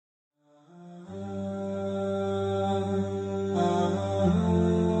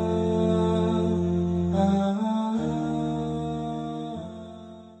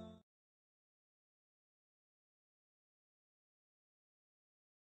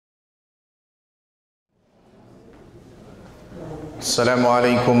السلام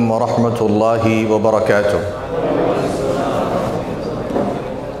عليكم ورحمة الله وبركاته.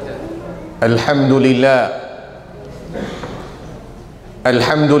 الحمد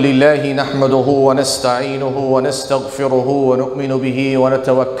لله نحمده ونستعينه ونستغفره ونؤمن به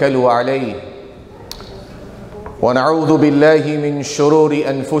ونتوكل عليه ونعوذ بالله من شرور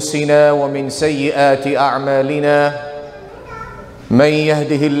أنفسنا ومن سيئات أعمالنا. من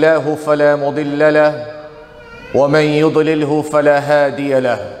يهده الله فلا مضل له ومن يضلله فلا هادي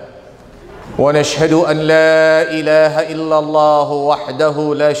له، ونشهد أن لا إله إلا الله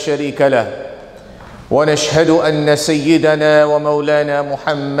وحده لا شريك له، ونشهد أن سيدنا ومولانا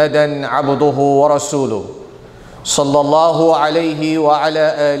محمدا عبده ورسوله صلى الله عليه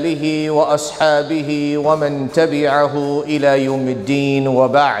وعلى آله وأصحابه ومن تبعه إلى يوم الدين،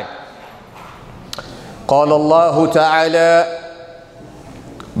 وبعد. قال الله تعالى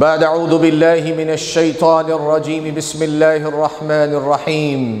بعد أعوذ بالله من الشيطان الرجيم بسم الله الرحمن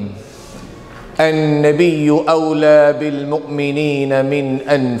الرحيم: النبي أولى بالمؤمنين من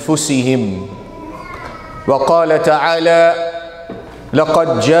أنفسهم. وقال تعالى: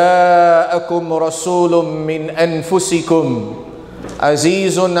 لقد جاءكم رسول من أنفسكم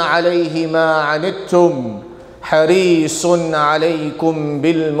عزيز عليه ما عنتم حريص عليكم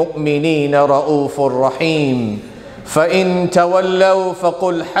بالمؤمنين رؤوف رحيم. فإن تولوا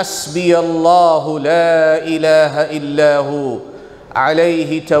فقل حسبي الله لا إله إلا هو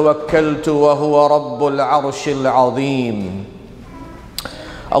عليه توكلت وهو رب العرش العظيم.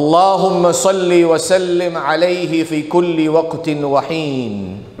 اللهم صل وسلم عليه في كل وقت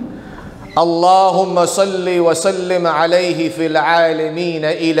وحين. اللهم صل وسلم عليه في العالمين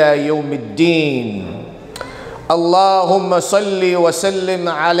إلى يوم الدين. اللهم صل وسلم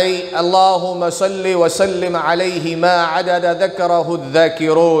عليه ما عدد ذكره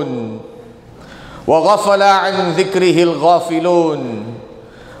الذاكرون وغفل عن ذكره الغافلون.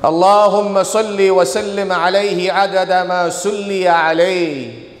 اللهم صل وسلم عليه عدد ما صلي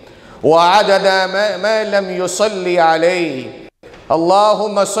عليه وعدد ما لم يصلي عليه.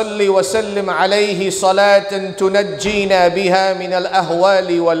 اللهم صل وسلم عليه صلاة تنجينا بها من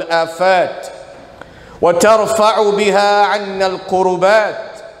الأهوال والآفات وترفع بها عنا القربات.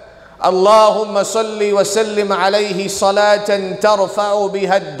 اللهم صل وسلم عليه صلاة ترفع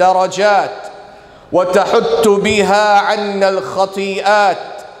بها الدرجات وتحت بها عنا الخطيئات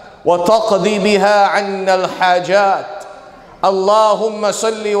وتقضي بها عنا الحاجات. اللهم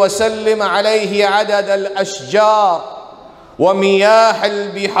صل وسلم عليه عدد الأشجار ومياه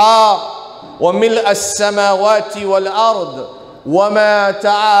البحار وملء السماوات والأرض وما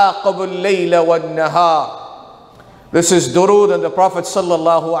تعاقب الليل والنهار. This is durood on the Prophet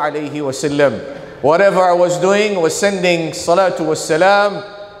sallallahu alaihi wasallam. Whatever I was doing was sending salatu wassalam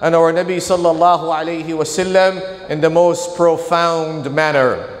on our Nabi sallallahu alaihi wasallam in the most profound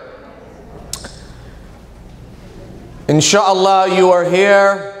manner. Inshallah, you are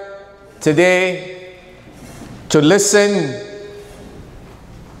here today to listen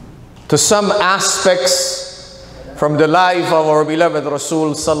to some aspects from the life of our beloved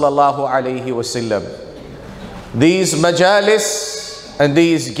Rasul sallallahu alaihi wasallam. These majalis and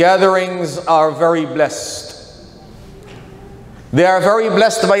these gatherings are very blessed. They are very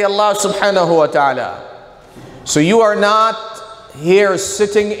blessed by Allah subhanahu wa ta'ala. So you are not here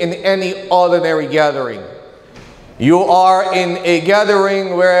sitting in any ordinary gathering. You are in a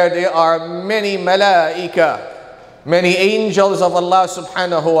gathering where there are many malaika, many angels of Allah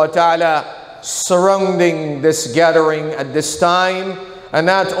subhanahu wa ta'ala surrounding this gathering at this time. And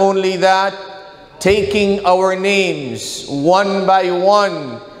not only that, taking our names one by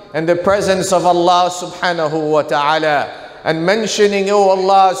one in the presence of Allah subhanahu wa ta'ala and mentioning, oh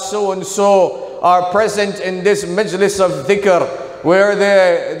Allah, so and so are present in this majlis of dhikr where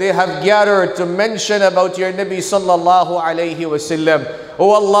they have gathered to mention about your Nabi sallallahu alayhi wasallam. Oh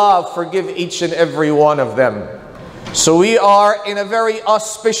Allah, forgive each and every one of them. So we are in a very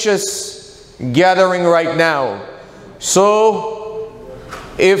auspicious gathering right now. So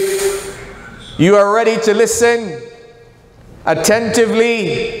if you are ready to listen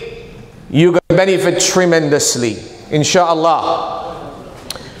attentively, you're going to benefit tremendously, inshallah.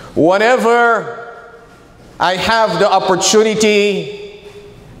 Whenever I have the opportunity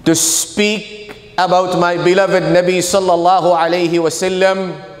to speak about my beloved Nabi sallallahu alayhi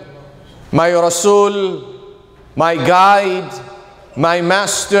wasallam, my Rasul, my guide, my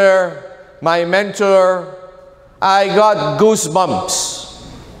master, my mentor, I got goosebumps.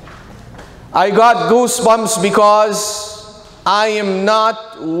 I got goosebumps because I am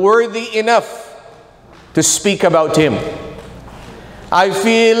not worthy enough to speak about him. I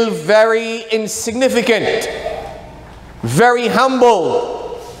feel very insignificant very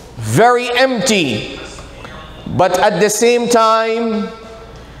humble, very empty. But at the same time,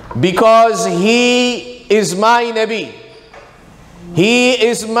 because he is my Nabi, he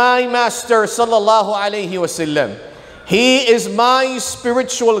is my master sallallahu alayhi wasallam, he is my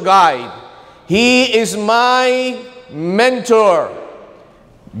spiritual guide, he is my mentor.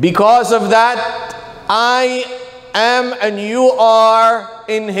 Because of that, I am and you are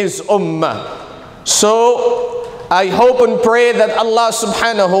in his ummah. So I hope and pray that Allah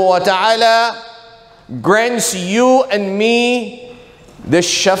subhanahu wa ta'ala grants you and me the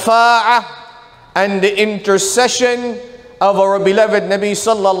shafa'ah and the intercession of our beloved Nabi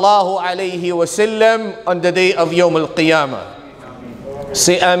sallallahu alayhi wasallam on the day of Yawm al-Qiyamah.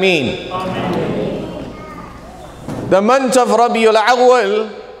 Say Ameen. The month of Rabiul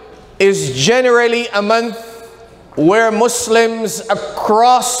Awwal is generally a month where Muslims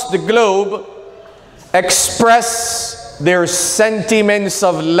across the globe express their sentiments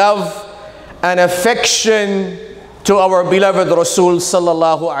of love and affection to our beloved Rasul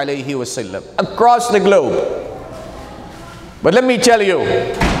sallallahu alayhi wasallam across the globe. But let me tell you,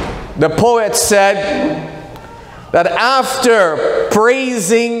 the poet said that after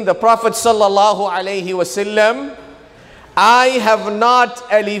praising the Prophet sallallahu alayhi wasallam, I have not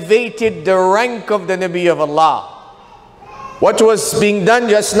elevated the rank of the Nabi of Allah. What was being done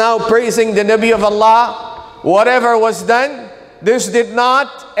just now, praising the Nabi of Allah, whatever was done, this did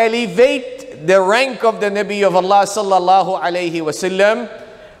not elevate the rank of the Nabi of Allah sallallahu alayhi wasallam.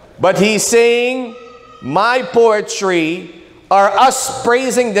 But he's saying, my poetry are us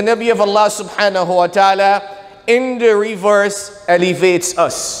praising the Nabi of Allah subhanahu wa ta'ala, in the reverse elevates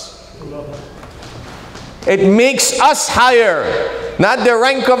us. It makes us higher, not the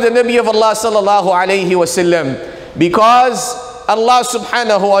rank of the Nabi of Allah sallallahu alayhi wasallam, because Allah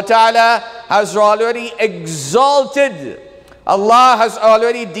subhanahu wa ta'ala has already exalted, Allah has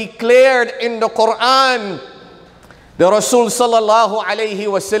already declared in the Quran the Rasul sallallahu alayhi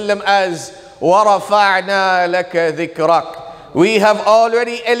wasallam as وَرَفَعْنَا لَكَ ذِكْرَكَ. We have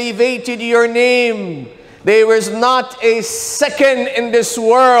already elevated your name. There is not a second in this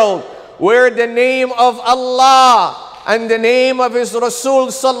world where the name of Allah and the name of His Rasul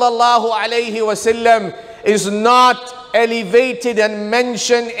sallallahu alayhi wasallam is not elevated and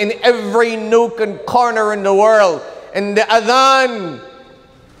mentioned in every nook and corner in the world. In the adhan,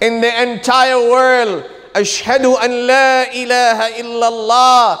 in the entire world, Ashhadu an la ilaha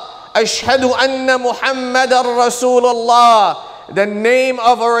illallah, Ashhadu anna Muhammadan Rasulullah. The name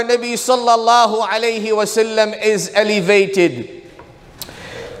of our Nabi sallallahu alayhi wasallam is elevated.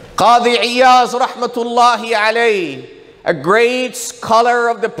 Qadi Iyaz rahmatullahi alayhi, a great scholar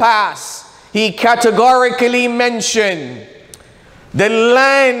of the past, he categorically mentioned the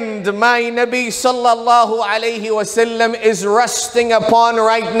land my Nabi sallallahu alayhi wasallam is resting upon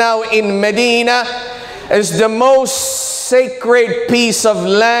right now in Medina is the most sacred piece of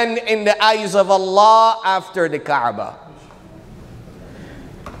land in the eyes of Allah after the Kaaba.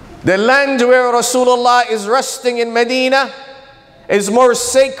 The land where Rasulullah is resting in Medina is more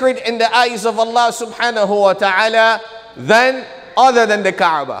sacred in the eyes of Allah subhanahu wa ta'ala than other than the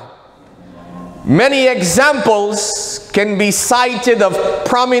Kaaba. Many examples can be cited of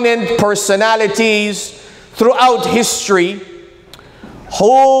prominent personalities throughout history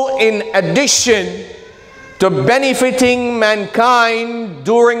who, in addition to benefiting mankind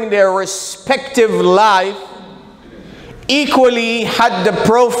during their respective life, equally had the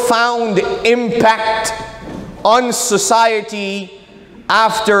profound impact on society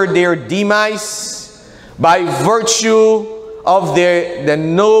after their demise by virtue of the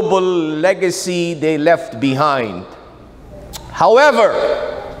noble legacy they left behind. However,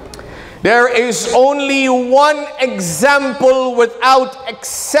 there is only one example without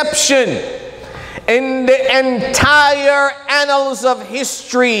exception in the entire annals of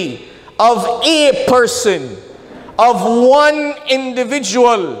history of a person, of one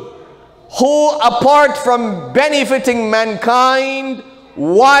individual who, apart from benefiting mankind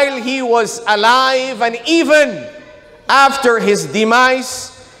while he was alive and even after his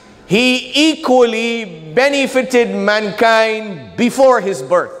demise, he equally benefited mankind before his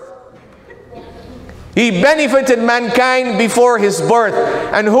birth. He benefited mankind before his birth.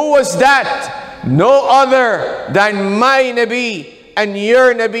 And who was that? No other than my Nabi and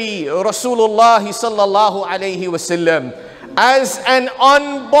your Nabi, Rasulullah sallallahu alayhi wasallam. As an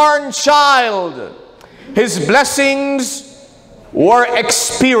unborn child, his blessings were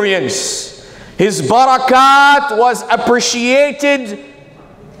experienced. His barakat was appreciated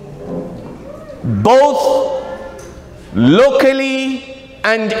both locally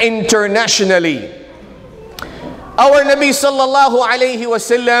and internationally. Our Nabi sallallahu alayhi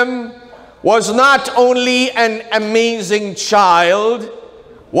wasallam was not only an amazing child,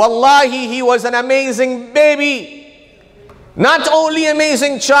 wallahi, he was an amazing baby. Not only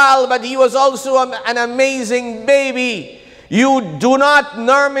amazing child, but he was also an amazing baby. You do not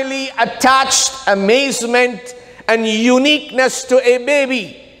normally attach amazement and uniqueness to a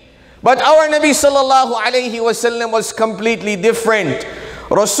baby. But our Nabi sallallahu alayhi wasallam was completely different.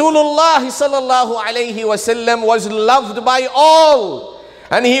 Rasulullah sallallahu alayhi wasallam was loved by all,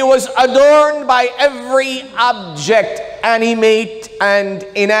 and he was adorned by every object, animate and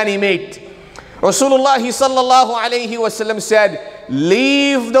inanimate. Rasulullah sallallahu alayhi wasallam said,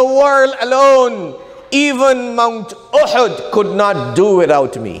 "Leave the world alone. Even Mount Uhud could not do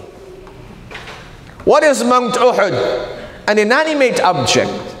without me." What is Mount Uhud? An inanimate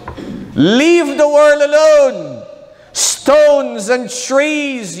object. Leave the world alone. Stones and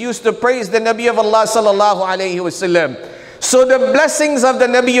trees used to praise the Nabi of Allah sallallahu alayhi wasallam. So the blessings of the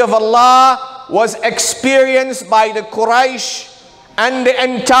Nabi of Allah was experienced by the Quraysh and the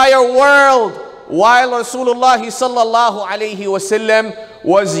entire world, while Rasulullah sallallahu alayhi wasallam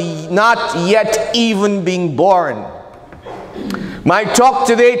was not yet even being born. My talk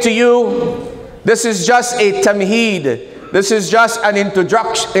today to you, this is just a tamheed. This is just an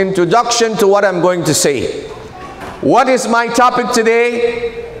introduction to what I'm going to say. What is my topic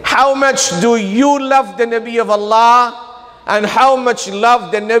today? How much do you love the Nabi of Allah, and how much love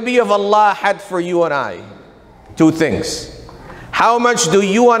the Nabi of Allah had for you and I? Two things. How much do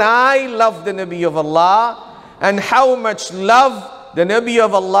you and I love the Nabi of Allah, and how much love the Nabi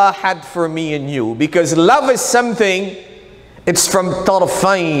of Allah had for me and you? Because love is something, it's from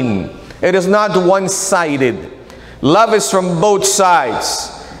tarfain. It is not one-sided. Love is from both sides.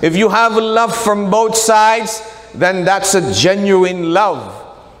 If you have love from both sides, then that's a genuine love.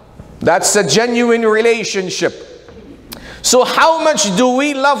 That's a genuine relationship. So how much do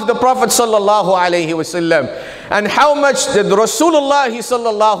we love the Prophet sallallahu alaihi wasallam? And how much did Rasulullah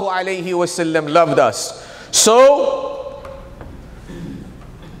sallallahu alaihi wasallam loved us? So,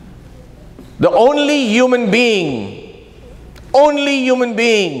 the only human being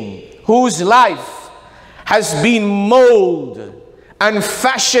whose life has been molded and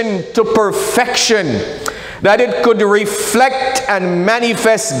fashioned to perfection, that it could reflect and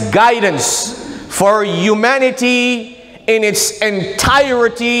manifest guidance for humanity in its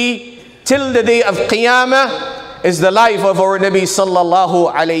entirety till the day of Qiyamah, is the life of our Nabi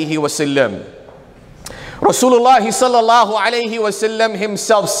sallallahu alayhi wasallam. Rasulullah sallallahu alayhi wasallam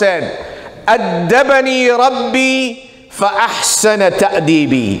himself said, "Addabani Rabbi fa ahsana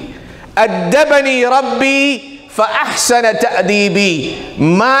ta'dibi." Addabani Rabbi fa ahsana ta'dibi.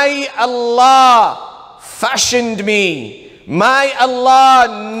 My Allah fashioned me. My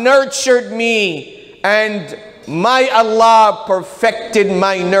Allah nurtured me. And my Allah perfected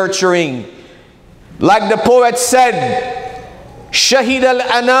my nurturing. Like the poet said, "Shahid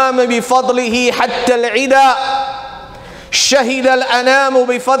al-anam bifadlihi hatta al-ida. Shahid al-anam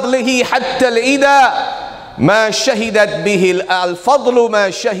bifadlihi hatta al-ida. Ma shahidat bihi al-fadlu ma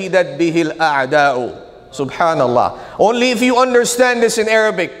shahidat bihi al-a'da'u." Subhanallah. Only if you understand this in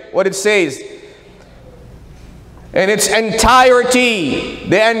Arabic, what it says, in its entirety,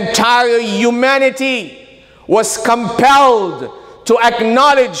 the entire humanity was compelled to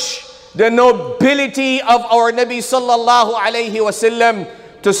acknowledge the nobility of our Nabi sallallahu alayhi wasallam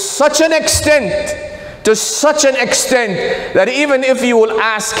to such an extent that even if you will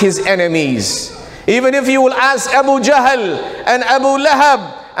ask his enemies, even if you will ask Abu Jahl and Abu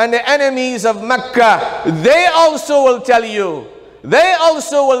Lahab and the enemies of Mecca, they also will tell you, they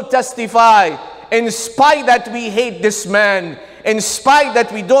also will testify, in spite that we hate this man, in spite that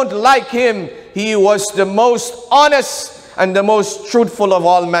we don't like him, he was the most honest and the most truthful of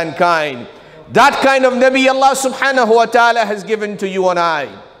all mankind. That kind of Nabi Allah subhanahu wa ta'ala has given to you and I.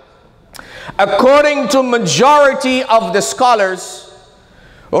 According to majority of the scholars,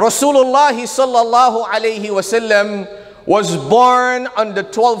 Rasulullah sallallahu alayhi wasallam was born on the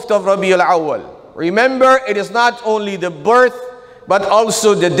 12th of Rabi al-Awwal. Remember, it is not only the birth, but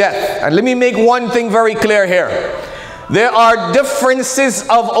also the death. And let me make one thing very clear here. There are differences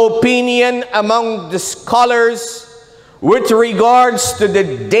of opinion among the scholars with regards to the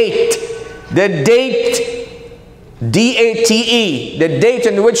date. The date, D-A-T-E, the date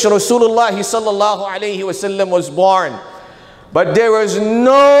in which Rasulullah sallallahu alayhi wasallam was born. But there was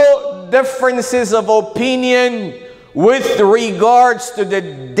no differences of opinion with regards to the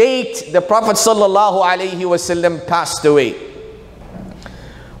date the Prophet sallallahu alayhi wasallam passed away.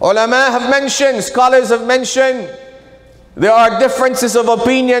 Ulama have mentioned, scholars have mentioned, There are differences of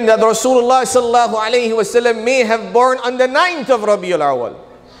opinion that Rasulullah sallallahu alayhi wasallam may have born on the 9th of Rabiul Awwal.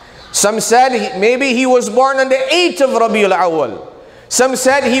 Some said maybe he was born on the 8th of Rabiul Awwal. Some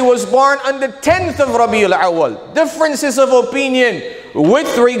said he was born on the 10th of Rabiul Awwal. Differences of opinion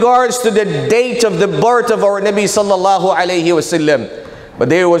with regards to the date of the birth of our Nabi sallallahu alayhi wasallam. But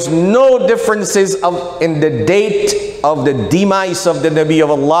there was no differences in the date of the demise of the Nabi of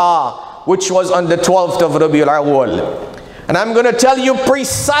Allah, which was on the 12th of Rabiul Awwal. And I'm going to tell you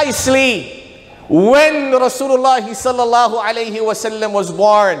precisely when Rasulullah sallallahu alayhi wasallam was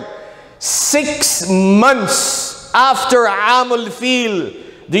born. 6 months after Amul Fil.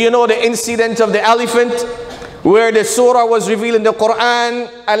 Do you know the incident of the elephant? Where the surah was revealed in the Quran,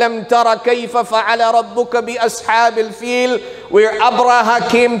 Alam tara kayfa fa'ala rabbuka bi ashabil fil, where Abraha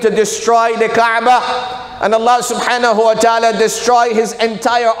came to destroy the Kaaba, and Allah subhanahu wa ta'ala destroyed his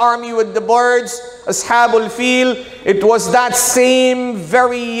entire army with the birds, Ashabul Fil. It was that same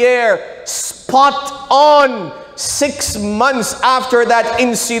very year, spot on, 6 months after that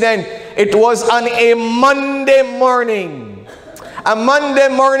incident. It was on a Monday morning. A Monday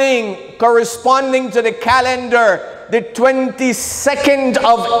morning corresponding to the calendar, the 22nd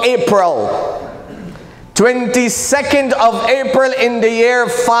of April. 22nd of April in the year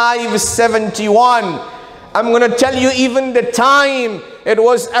 571. I'm going to tell you even the time. It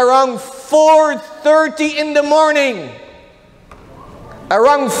was around 4:30 in the morning.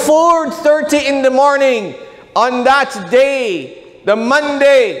 Around 4:30 in the morning on that day, the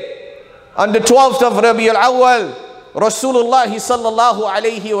Monday, on the 12th of Rabiul Awwal, Rasulullah sallallahu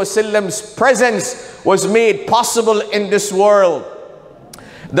alayhi wasallam's presence was made possible in this world.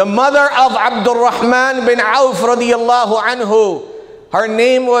 The mother of Abdurrahman bin Auf radiyallahu anhu, her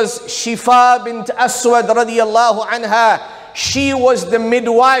name was Shifa bint Aswad radiyallahu anha. She was the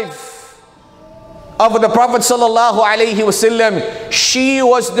midwife of the Prophet sallallahu alayhi wasallam. She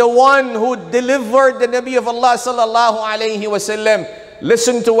was the one who delivered the Nabi of Allah sallallahu alayhi wasallam.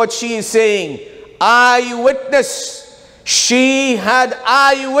 Listen to what she is saying. Eyewitness. She had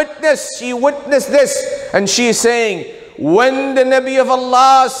eyewitness. She witnessed this. And she is saying, when the Nabi of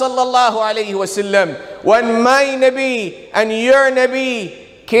Allah sallallahu alayhi wasallam, when my Nabi and your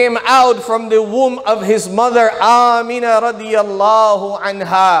Nabi came out from the womb of his mother Amina radiyallahu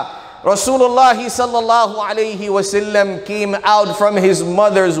anha, Rasulullah sallallahu alayhi wasallam came out from his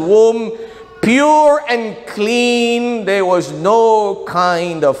mother's womb pure and clean. There was no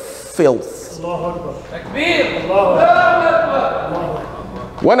kind of filth.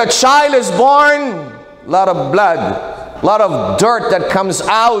 When a child is born, a lot of blood, a lot of dirt that comes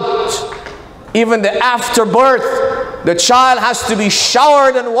out. Even the afterbirth, the child has to be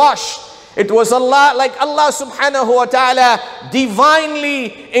showered and washed. It was Allah, like Allah subhanahu wa ta'ala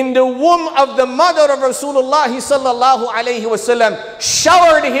divinely in the womb of the mother of Rasulullah sallallahu alayhi wasallam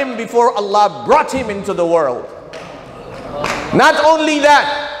showered him before Allah brought him into the world. Not only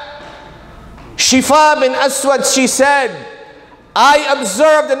that, Shifa bin Aswad, she said, I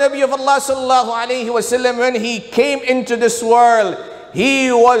observed the Nabi of Allah sallallahu alayhi wasallam when he came into this world.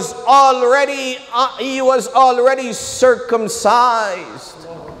 He was already circumcised.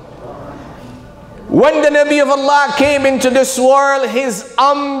 When the Nabi of Allah came into this world, his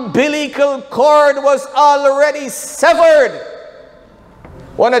umbilical cord was already severed.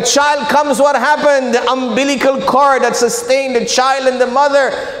 When a child comes, what happened? The umbilical cord that sustained the child and the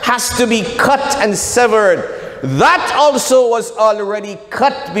mother has to be cut and severed. That also was already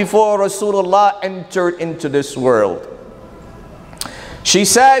cut before Rasulullah entered into this world. She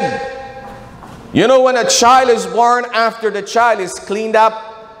said, you know, when a child is born, after the child is cleaned up,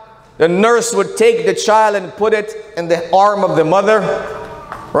 the nurse would take the child and put it in the arm of the mother.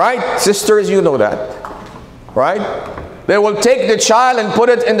 Right? Sisters, you know that. Right? They will take the child and put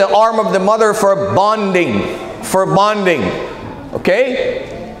it in the arm of the mother for bonding. For bonding.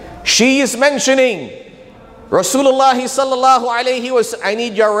 Okay? She is mentioning Rasulullah sallallahu alayhi wasallam. I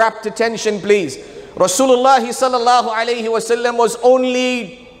need your rapt attention, please. Rasulullah sallallahu alayhi wasallam was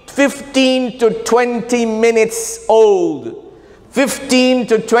only 15 to 20 minutes old. 15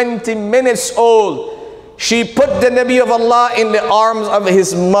 to 20 minutes old. She put the Nabi of Allah in the arms of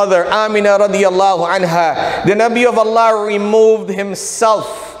his mother, Amina radiyallahu anha. The Nabi of Allah removed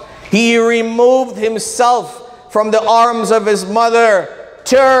himself. He removed himself from the arms of his mother,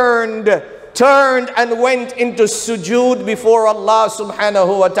 turned and went into sujood before Allah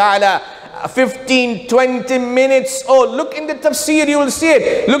subhanahu wa ta'ala. 15, 20 minutes old. Look in the tafsir, you will see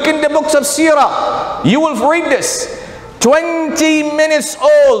it. Look in the books of seerah. You will read this. 20 minutes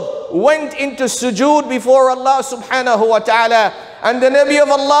old, went into sujood before Allah subhanahu wa ta'ala. And the Nabi of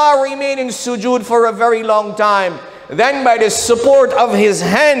Allah remained in sujood for a very long time. Then by the support of his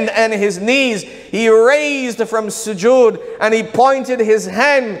hand and his knees, he raised from sujood and he pointed his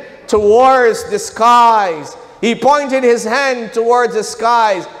hand towards the skies. He pointed his hand towards the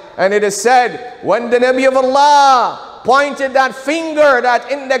skies. And it is said, when the Nabi of Allah pointed that finger,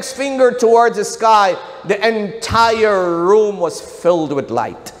 that index finger towards the sky, the entire room was filled with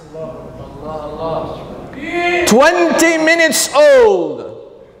light. 20 minutes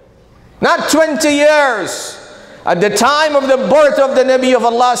old, not 20 years. At the time of the birth of the Nabi of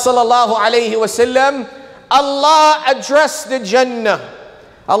Allah sallallahu alayhi wasallam, Allah addressed the Jannah.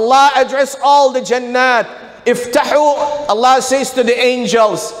 Allah addressed all the Jannat. Iftahu, Allah says to the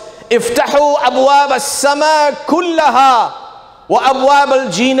angels, Iftahu abwab as-sama kullaha wa abwab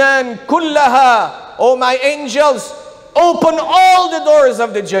al-jinan kullaha. Oh my angels, open all the doors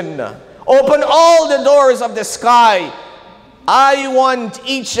of the Jannah. Open all the doors of the sky. I want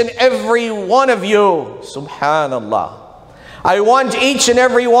each and every one of you. Subhanallah. I want each and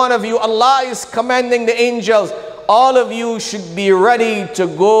every one of you. Allah is commanding the angels. All of you should be ready to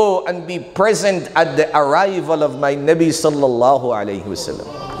go and be present at the arrival of my Nabi sallallahu alayhi wasallam.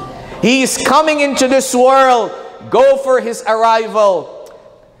 He is coming into this world. Go for his arrival.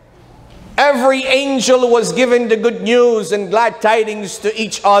 Every angel was given the good news and glad tidings to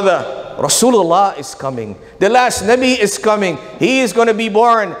each other. Rasulullah is coming. The last Nabi is coming. He is going to be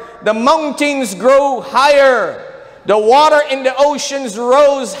born. The mountains grow higher. The water in the oceans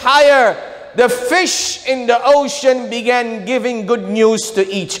rose higher. The fish in the ocean began giving good news to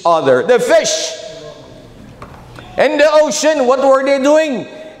each other. The fish in the ocean, what were they doing?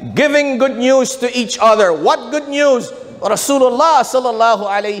 Giving good news to each other. What good news? Rasulullah sallallahu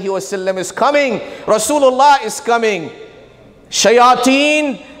alayhi wasallam is coming. Rasulullah is coming.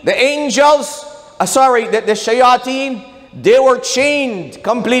 Shayateen, the angels, the shayateen, they were chained,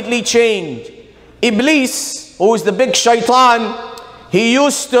 completely chained. Iblis, who is the big shaitan, he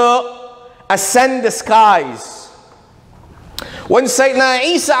used to ascend the skies. When Sayyidina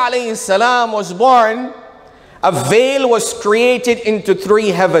Isa alayhi salam was born, a veil was created into 3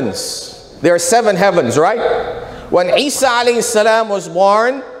 heavens. There are 7 heavens, right? When Isa alayhi salam was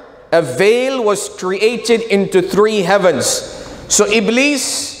born, a veil was created into 3 heavens. So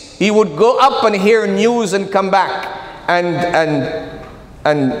Iblis, he would go up and hear news and come back and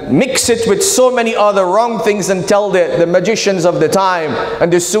mix it with so many other wrong things and tell the magicians of the time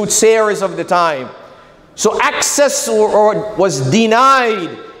and the soothsayers of the time. So access was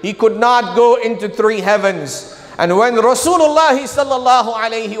denied. He could not go into 3 heavens. And when Rasulullah sallallahu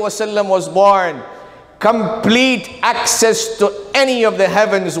alayhi wasallam was born, complete access to any of the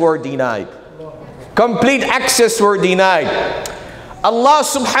heavens were denied. Complete access were denied. Allah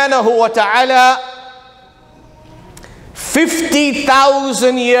subhanahu wa ta'ala,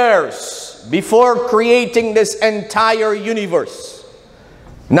 50,000 years before creating this entire universe,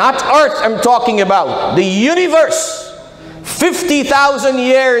 not earth I'm talking about, the universe, 50,000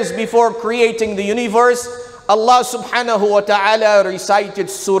 years before creating the universe, Allah subhanahu wa ta'ala recited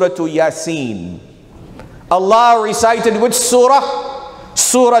Surah Yasin. Allah recited which surah?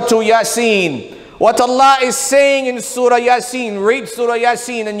 Surah Yasin. What Allah is saying in Surah Yasin, read Surah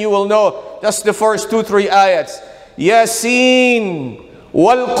Yasin and you will know just the first 2-3 ayats. Yasin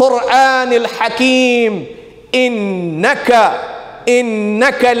wal Quran al Hakim innaka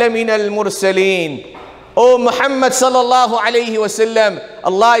lamin al mursaleen. O Muhammad sallallahu alayhi wasallam,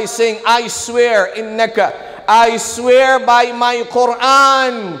 Allah is saying, I swear, innaka, I swear by my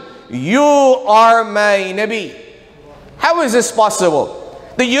Quran, you are my Nabi. How is this possible?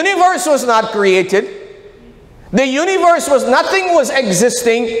 The universe was not created. The universe was, nothing was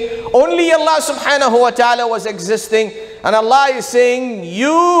existing. Only Allah subhanahu wa ta'ala was existing. And Allah is saying,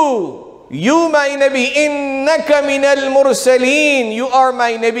 you my Nabi, innaka min al-mursaleen, you are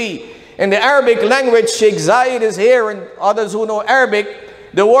my Nabi. In the Arabic language, Sheikh Zayed is here and others who know Arabic.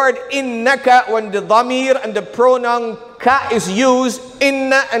 The word innaka, when the dhamir and the pronoun ka is used,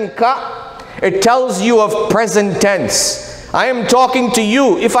 inna and ka, it tells you of present tense. I am talking to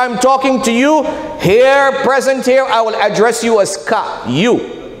you. If I'm talking to you, here, present here, I will address you as ka, you.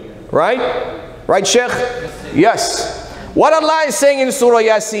 Right? Right, Sheikh? Yes. What Allah is saying in Surah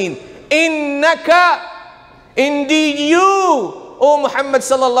Yasin, innaka, indeed you, O Muhammad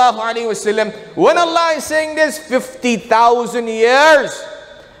sallallahu alayhi wasallam. When Allah is saying this, 50,000 years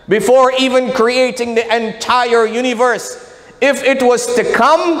before even creating the entire universe, if it was to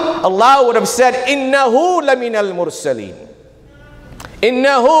come, Allah would have said, innahu lamin al-mursaleen.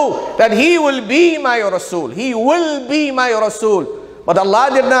 Innahu, that he will be my Rasul. He will be my Rasul. But Allah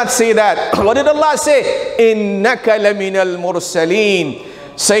did not say that. What did Allah say? Innaka lamin al-mursaleen.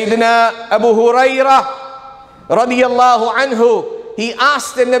 Sayyidina Abu Hurairah radiyallahu anhu, he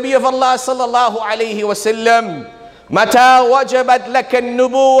asked the Nabi of Allah sallallahu alayhi wasallam, "Mata wajabat laka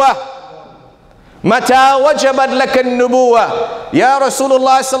an-nubuwah? Mata wajabat laka an-nubuwah?" Ya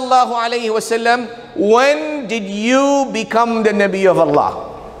Rasulullah sallallahu alayhi wasallam, when did you become the Nabi of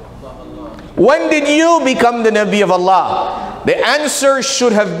Allah? When did you become the Nabi of Allah? The answer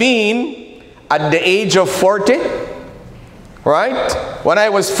should have been at the age of 40. Right? When I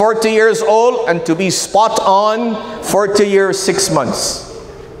was 40 years old, and to be spot on, 40 years, 6 months.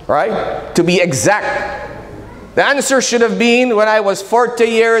 Right? To be exact. The answer should have been when I was 40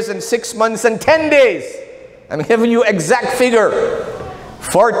 years and 6 months and 10 days. I'm giving you exact figure.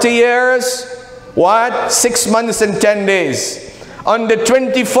 40 years, what? 6 months and 10 days. On the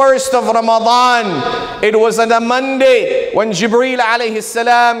 21st of Ramadan, it was on a Monday when Jibreel alayhi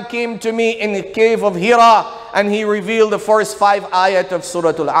salam came to me in the cave of Hira, and he revealed the first 5 ayat of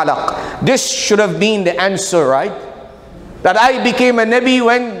Surah Al-Alaq. This should have been the answer, right? That I became a Nabi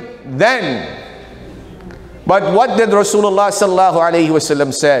then. But what did Rasulullah sallallahu alayhi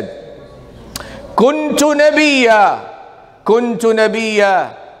wasallam said? Kuntu nabiyya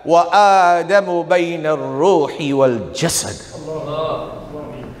wa Adamu bayna ar-ruhi wal jasad.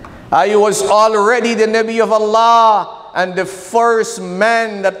 I was already the Nabi of Allah, and the first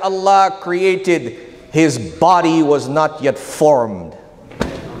man that Allah created, his body was not yet formed.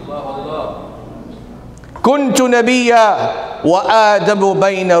 Kuntu nabiyya wa Adamu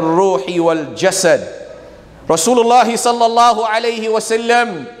bayna ar-ruhi wal jasad. Rasulullah sallallahu alayhi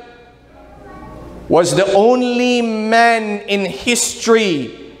wasallam was the only man in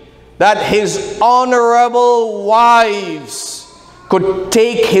history that his honorable wives could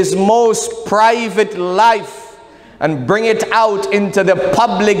take his most private life and bring it out into the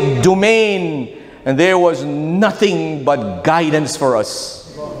public domain, and there was nothing but guidance for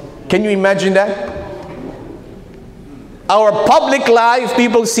us. Can you imagine that? Our public life,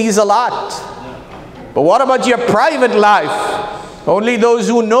 people sees a lot. But what about your private life? Only those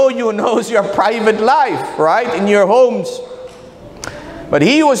who know you knows your private life, right? In your homes. But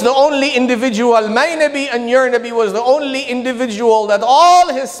he was the only individual, my Nabi and your Nabi was the only individual that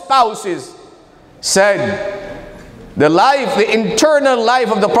all his spouses said, the life, the internal life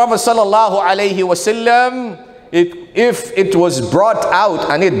of the Prophet sallallahu alaihi wasallam, if it was brought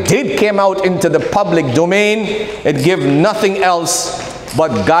out, and it did came out into the public domain, it gave nothing else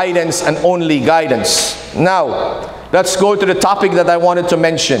but guidance and only guidance. Now, let's go to the topic that I wanted to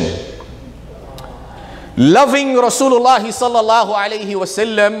mention. Loving Rasulullah sallallahu alaihi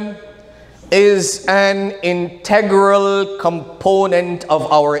wasallam is an integral component of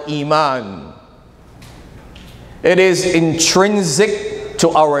our iman. It is intrinsic to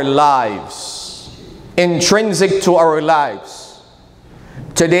our lives. Intrinsic to our lives.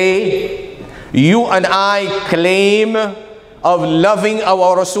 Today, you and I claim of loving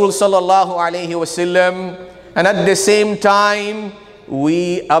our Rasul sallallahu alaihi wasallam, and at the same time,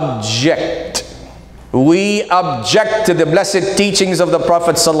 we object. We object to the blessed teachings of the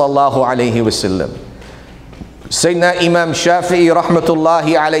Prophet sallallahu alaihi wasallam. Sayyidina Imam Shafi'i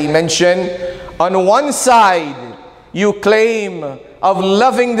rahmatullahi alayhi mentioned, on one side you claim of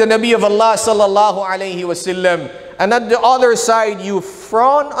loving the Nabi of Allah sallallahu alaihi wasallam, and at the other side you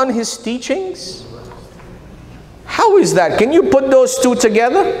frown on his teachings. How is that? Can you put those two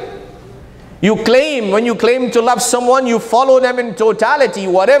together? You claim, when you claim to love someone, you follow them in totality.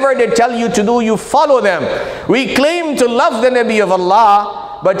 Whatever they tell you to do, you follow them. We claim to love the Nabi of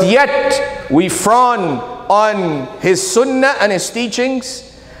Allah, but yet we frown on his sunnah and his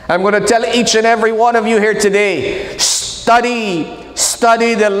teachings. I'm going to tell each and every one of you here today, study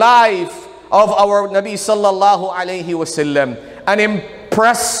the life of our Nabi sallallahu alayhi wasallam and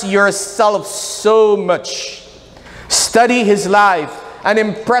impress yourself so much. Study his life and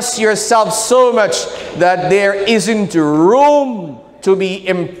impress yourself so much that there isn't room to be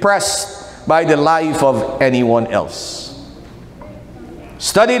impressed by the life of anyone else.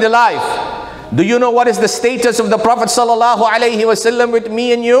 Study the life. Do you know what is the status of the Prophet sallallahu alaihi wasallam with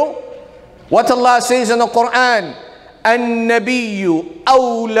me and you? What Allah says in the Quran, An-Nabiyyu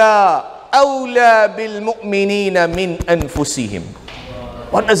awla bil mu'minina min anfusihim.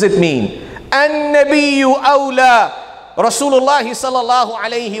 What does it mean? An-Nabiyyu awla. Rasulullah sallallahu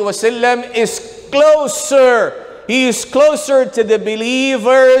alayhi wasallam is closer. He is closer to the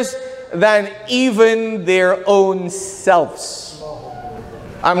believers than even their own selves.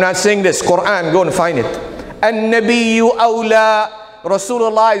 I'm not saying this. Quran, go and find it. An-Nabiyyu awla.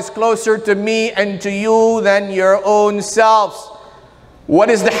 Rasulullah is closer to me and to you than your own selves.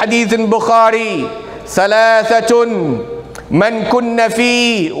 What is the hadith in Bukhari? Thalathatun man kunna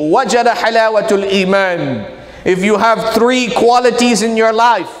fi wajada halawatul iman. If you have three qualities in your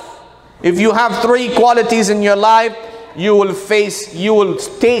life, if you have three qualities in your life, you will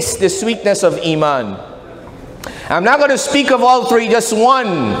taste the sweetness of Iman. I'm not going to speak of all three, just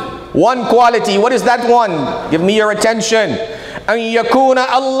one quality. What is that one? Give me your attention. أن يكون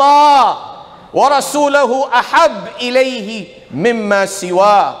الله ورسوله أحب إليه مما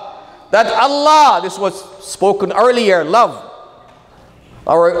سواه. That Allah, this was spoken earlier, love.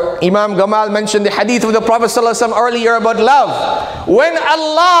 Our Imam Gamal mentioned the hadith of the Prophet ﷺ earlier about love. When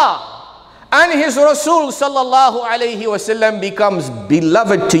Allah and His Rasul sallallahu alayhi wasallam becomes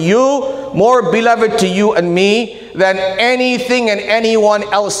beloved to you, more beloved to you and me than anything and anyone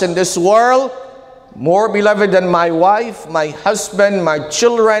else in this world, more beloved than my wife, my husband, my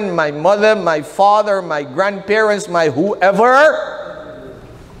children, my mother, my father, my grandparents, my whoever,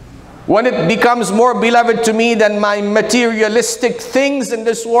 when it becomes more beloved to me than my materialistic things in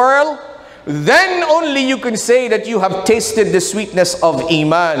this world, then only you can say that you have tasted the sweetness of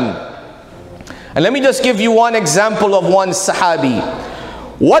Iman. And let me just give you one example of one Sahabi.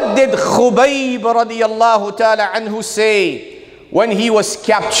 What did Khubayb radiyallahu ta'ala anhu say when he was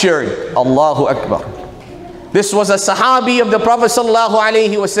captured? Allahu Akbar. This was a Sahabi of the Prophet sallallahu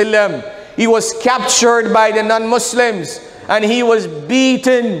alayhi wasallam. He was captured by the non-Muslims and he was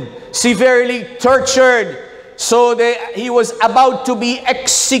beaten, severely tortured, so he was about to be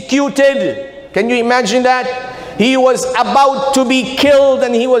executed. Can you imagine that? He was about to be killed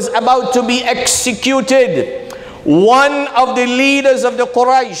and he was about to be executed. One of the leaders of the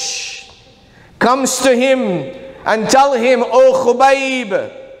Quraysh comes to him and tell him, "O Khubayb,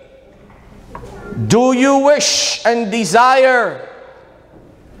 do you wish and desire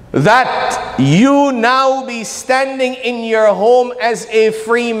that you now be standing in your home as a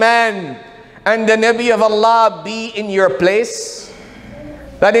free man and the Nabi of Allah be in your place?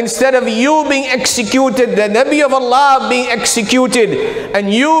 That instead of you being executed, the Nabi of Allah being executed,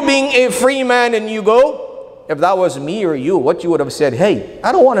 and you being a free man and you go?" If that was me or you, what you would have said, "Hey,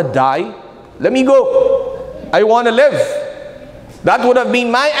 I don't want to die. Let me go. I want to live." That would have been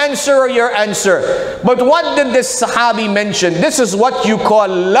my answer or your answer. But what did this Sahabi mention? This is what you call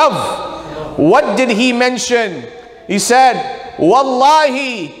love. What did he mention? He said,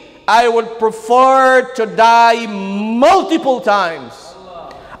 "Wallahi, I would prefer to die multiple times.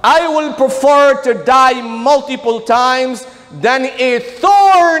 I will prefer to die multiple times than a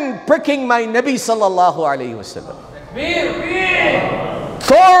thorn pricking my Nabi sallallahu alayhi wasallam."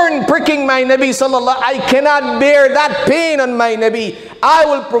 Thorn pricking my Nabi sallallahu, I cannot bear that pain on my Nabi. I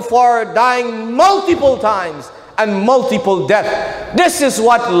will prefer dying multiple times and multiple death. This is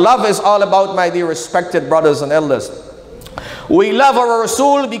what love is all about, my dear respected brothers and elders. We love our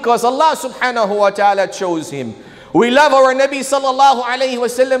Rasul because Allah subhanahu wa ta'ala chose him. We love our Nabi sallallahu alayhi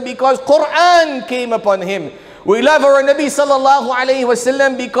wasallam because Quran came upon him. We love our Nabi sallallahu alayhi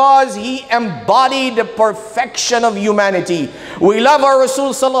wasallam because he embodied the perfection of humanity. We love our Rasul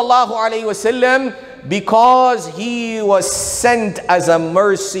sallallahu alayhi wasallam because he was sent as a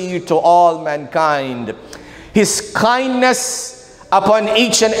mercy to all mankind. His kindness upon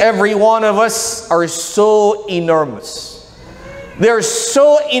each and every one of us are so enormous. They're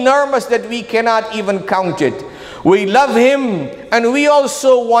so enormous that we cannot even count it. We love him and we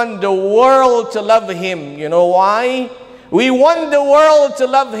also want the world to love him. You know why? We want the world to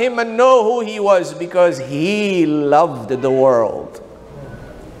love him and know who he was, because he loved the world.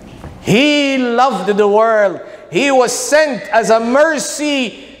 He loved the world. He was sent as a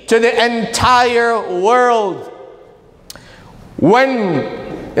mercy to the entire world.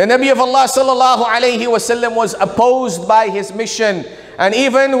 When the Nabi of Allah sallallahu alayhi wasallam was opposed by his mission, and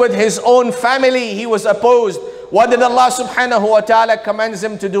even with his own family he was opposed, what did Allah subhanahu wa ta'ala commands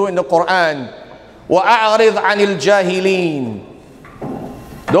him to do in the Quran? وَأَعْرِضْ عَنِ الْجَاهِلِينَ.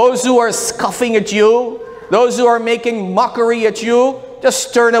 Those who are scoffing at you, those who are making mockery at you,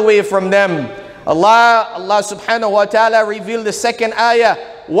 just turn away from them. Allah subhanahu wa ta'ala revealed the second ayah,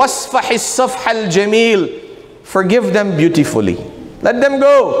 وَاسْفَحِ الصَّفْحَ الْجَمِيلِ. Forgive them beautifully. Let them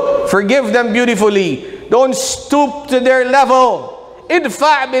go. Forgive them beautifully. Don't stoop to their level.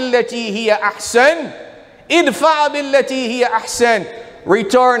 إِدْفَعْ بِالَّتِي هِيَ أَحْسَنُ. إِدْفَعْ بِالَّتِي هِيَ أَحْسَنُ.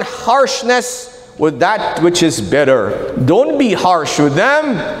 Return harshness with that which is better. Don't be harsh with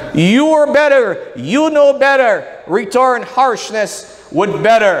them. You are better. You know better. Return harshness with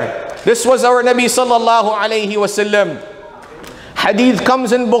better. This was our Nabi sallallahu alayhi wasallam. Hadith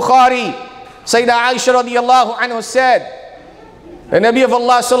comes in Bukhari. Sayyidah Aisha radiyallahu anhu said, the Nabi of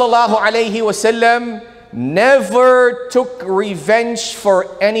Allah sallallahu alayhi wasallam never took revenge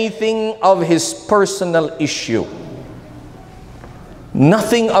for anything of his personal issue.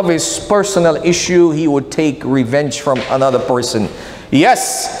 Nothing of his personal issue he would take revenge from another person.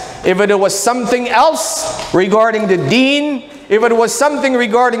 Yes, if it was something else regarding the deen, if it was something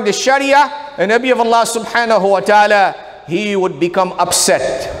regarding the Sharia, the Nabi of Allah subhanahu wa ta'ala, he would become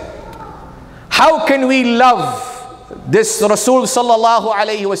upset. How can we love this Rasul sallallahu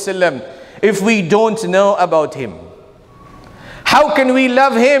alayhi wasallam if we don't know about him? How can we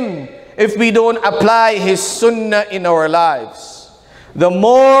love him if we don't apply his sunnah in our lives? The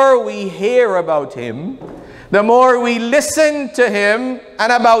more we hear about him, the more we listen to him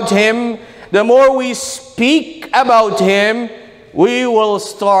and about him, the more we speak about him, we will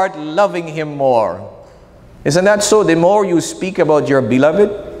start loving him more. Isn't that so? The more you speak about your beloved,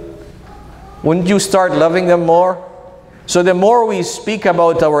 wouldn't you start loving them more? So the more we speak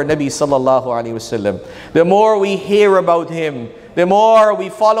about our Nabi sallallahu alaihi wasallam, the more we hear about him, the more we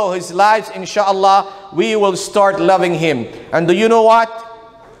follow his lives, inshallah, we will start loving him. And do you know what?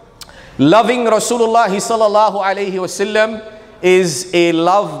 Loving Rasulullah sallallahu alaihi wasallam is a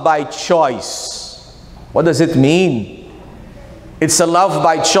love by choice. What does it mean? It's a love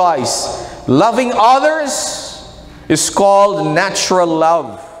by choice. Loving others is called natural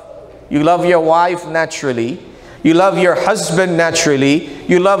love. You love your wife naturally. You love your husband naturally.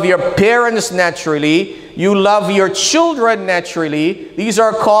 You love your parents naturally. You love your children naturally. These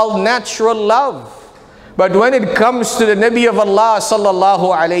are called natural love. But when it comes to the Nabi of Allah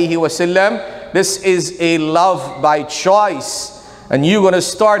sallallahu alayhi wasallam, this is a love by choice. And you're going to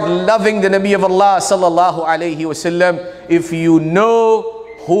start loving the Nabi of Allah sallallahu alayhi wasallam if you know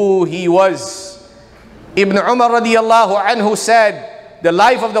who he was. Ibn Umar radiyallahu anhu said, the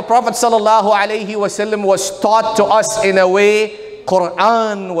life of the Prophet sallallahu alaihi wasallam was taught to us in a way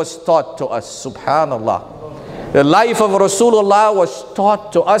Quran was taught to us. Subhanallah. The life of Rasulullah was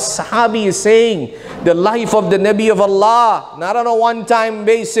taught to us. Sahabi is saying, the life of the Nabi of Allah, not on a one-time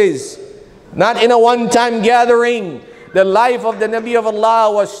basis, not in a one-time gathering. The life of the Nabi of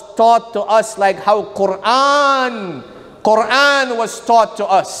Allah was taught to us like how Quran was taught to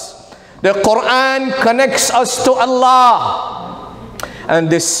us. The Quran connects us to Allah. And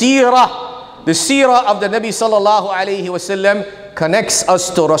the seerah of the Nabi sallallahu alayhi wasallam connects us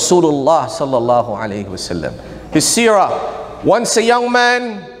to Rasulullah sallallahu alayhi wasallam. His seerah. Once a young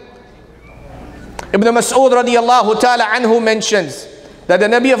man, Ibn Mas'ud radiyallahu ta'ala anhu mentions that the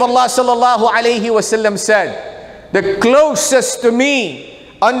Nabi of Allah sallallahu alayhi wasallam said, the closest to me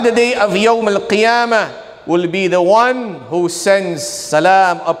on the day of Yawm al-Qiyamah will be the one who sends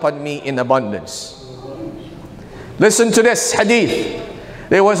salam upon me in abundance. Listen to this hadith.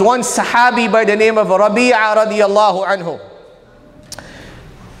 There was one Sahabi by the name of Rabi'a radiyallahu anhu.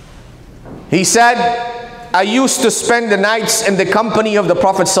 He said, I used to spend the nights in the company of the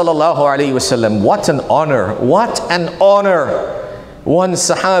Prophet sallallahu alaihi wasallam. What an honor! What an honor! One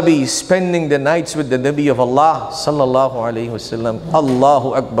Sahabi spending the nights with the Nabi of Allah sallallahu alaihi wasallam.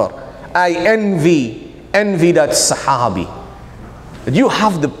 Allahu Akbar! I envy that Sahabi. That you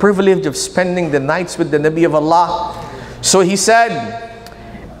have the privilege of spending the nights with the Nabi of Allah. So he said,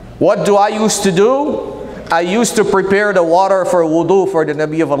 what do I used to do? I used to prepare the water for wudu for the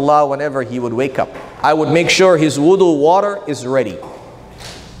Nabi of Allah whenever he would wake up. I would make sure his wudu water is ready.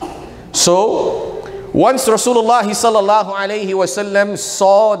 So, once Rasulullah sallallahu alayhi wasallam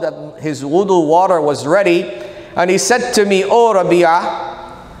saw that his wudu water was ready, and he said to me, Oh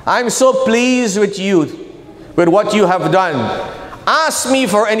Rabi'ah, I'm so pleased with you, with what you have done. Ask me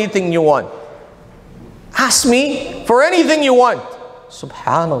for anything you want. Ask me for anything you want.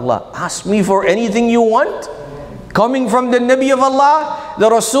 Subhanallah, ask me for anything you want? Coming from the Nabi of Allah, the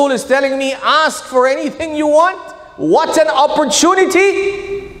Rasul is telling me, ask for anything you want? What an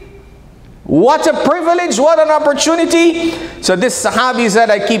opportunity! What a privilege, what an opportunity! So this Sahabi said,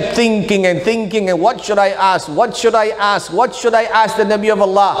 I keep thinking and what should I ask? What should I ask? What should I ask the Nabi of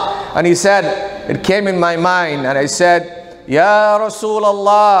Allah? And he said, it came in my mind, and I said, Ya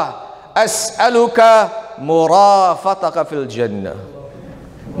Rasulullah, as'aluka murafataka fil jannah.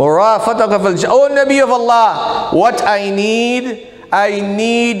 Oh Nabi of Allah, what I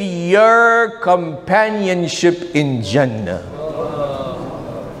need your companionship in Jannah.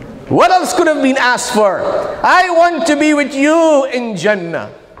 What else could have been asked for? I want to be with you in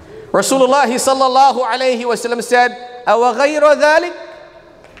Jannah. Rasulullah sallallahu alayhi wasallam said, Awa ghayra dhalik?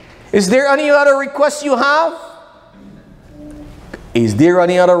 Is there any other request you have? Is there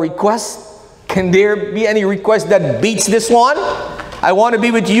any other request? Can there be any request that beats this one? I want to be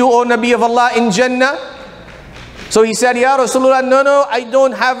with you, O Nabi of Allah, in Jannah. So he said, Ya Rasulullah, no, I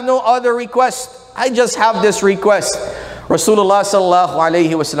don't have no other request. I just have this request. Rasulullah sallallahu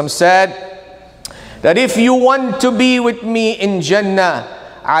alayhi wasallam said, that if you want to be with me in Jannah,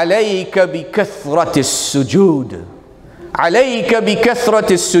 عليك بكثرة السجود. عليك بكثرة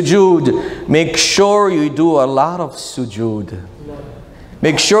السجود. Make sure you do a lot of sujood.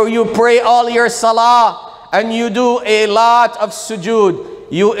 Make sure you pray all your salah and you do a lot of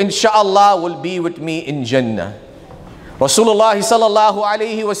sujood. You inshallah will be with me in Jannah. Rasulullah sallallahu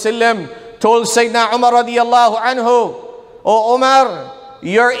alayhi wasallam told Sayyidina Umar radiyallahu anhu, "O Umar,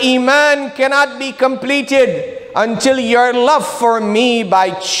 your iman cannot be completed until your love for me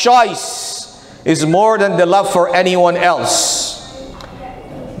by choice is more than the love for anyone else."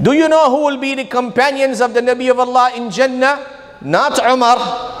 Do you know who will be the companions of the Nabi of Allah in Jannah? Not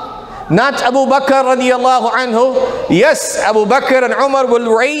Umar, not Abu Bakr radiyallahu anhu. Yes, Abu Bakr and Umar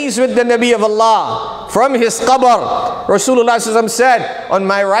will raise with the Nabi of Allah from his qabr. Rasulullah said, on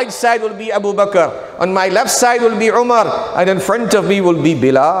my right side will be Abu Bakr, on my left side will be Umar, and in front of me will be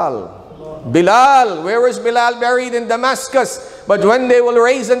Bilal. Bilal, where is Bilal buried? In Damascus. But when they will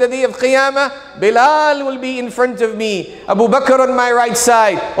raise on the day of Qiyamah, Bilal will be in front of me, Abu Bakr on my right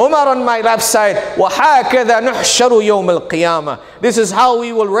side, Umar on my left side. وَحَاكَذَا نُحْشَرُ يَوْمَ الْقِيَامَةِ. This is how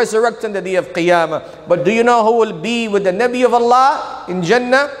we will resurrect on the day of Qiyamah. But do you know who will be with the Nabi of Allah in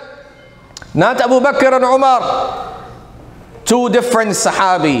Jannah? Not Abu Bakr and Umar. Two different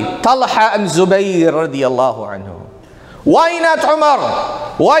Sahabi, Talha and Zubayr radiyallahu anhu. Why not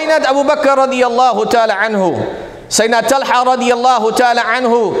Umar? Why not Abu Bakr radiyallahu ta'ala anhu? Sayyidina Talha radiyallahu ta'ala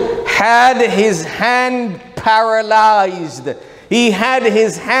anhu had his hand paralyzed. He had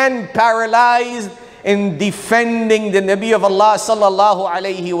his hand paralyzed in defending the Nabi of Allah sallallahu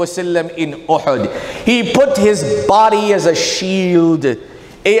alayhi wasallam in Uhud. He put his body as a shield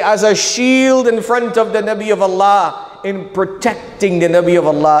in front of the Nabi of Allah, in protecting the Nabi of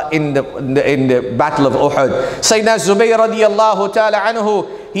Allah in the battle of Uhud. Sayyidina Zubayr radiyallahu ta'ala anhu,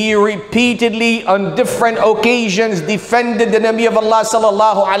 he repeatedly on different occasions defended the Nabi of Allah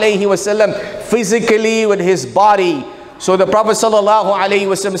sallallahu alayhi wasallam physically with his body. So the Prophet sallallahu alayhi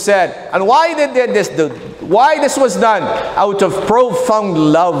wasallam said, and why did this do? Why this was done? Out of profound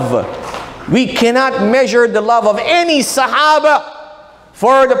love. We cannot measure the love of any Sahaba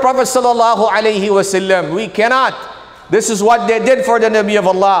for the Prophet sallallahu alayhi wasallam. We cannot. This is what they did for the Nabi of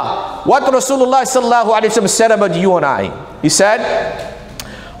Allah. What Rasulullah sallallahu alayhi wasallam said about you and I. He said,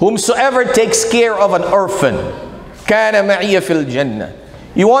 whomsoever takes care of an orphan, kana ma'iya fil Jannah.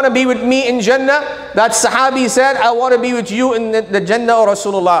 You want to be with me in Jannah? That Sahabi said, I want to be with you in the Jannah, O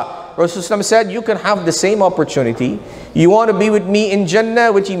Rasulullah. Rasulullah said, you can have the same opportunity. You want to be with me in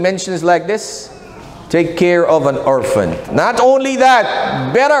Jannah, which he mentions like this. Take care of an orphan. Not only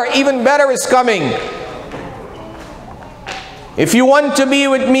that, better, even better is coming. If you want to be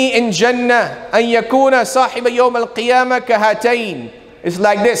with me in Jannah, أن يكون صاحب يوم القيامة كهاتين. It's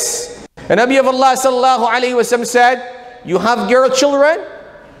like this. The Nabi of Allah sallallahu alayhi wasallam said, you have girl children?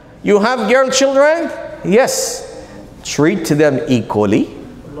 You have girl children? Yes. Treat them equally.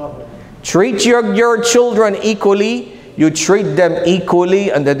 Treat your children equally. You treat them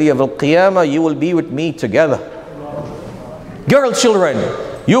equally, on the day of Al-Qiyamah, you will be with me together. Girl children,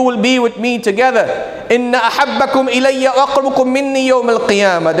 you will be with me together. إِنَّ أَحَبَّكُمْ إِلَيَّ وَأَقْرَبُكُمْ مِنِّي يَوْمَ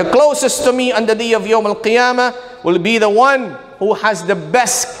الْقِيَامَةِ. The closest to me on the day of Yawm al-Qiyamah will be the one who has the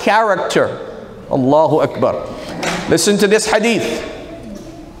best character. Allahu Akbar. Listen to this hadith.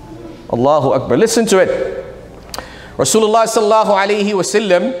 Allahu Akbar. Listen to it. Rasulullah sallallahu alayhi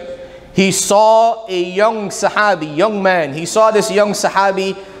wasallam, he saw a young Sahabi, young man. He saw this young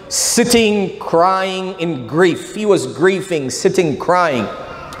Sahabi sitting, crying in grief. He was grieving, sitting, crying.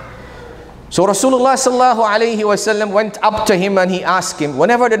 So Rasulullah sallallahu alayhi wasallam went up to him and he asked him,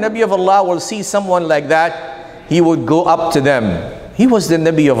 whenever the Nabi of Allah will see someone like that, he would go up to them. He was the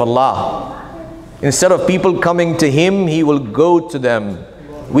Nabi of Allah. Instead of people coming to him, he will go to them.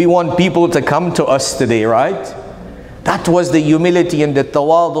 We want people to come to us today, right? That was the humility and the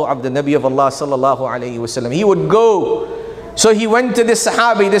tawadu of the Nabi of Allah sallallahu alayhi wasallam. He would go. So he went to this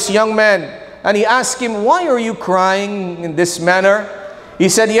Sahabi, this young man, and he asked him, why are you crying in this manner? He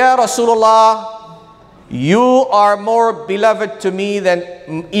said, Ya Rasulullah, you are more beloved to me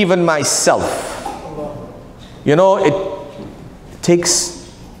than even myself. You know, it takes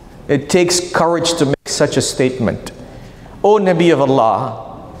courage to make such a statement. O Nabi of Allah,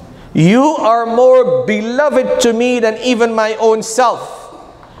 you are more beloved to me than even my own self.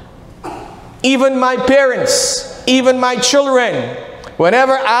 Even my parents, even my children.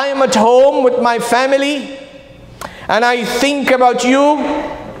 Whenever I am at home with my family and I think about you,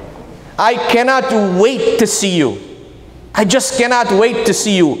 I cannot wait to see you. I just cannot wait to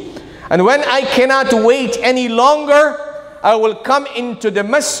see you. And when I cannot wait any longer, I will come into the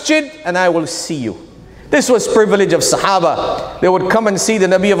masjid and I will see you. This was privilege of Sahaba. They would come and see the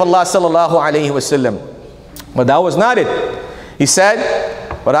Nabi of Allah sallallahu alayhi wasallam. But that was not it. He said,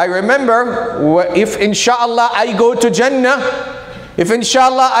 but I remember, if inshallah I go to Jannah, if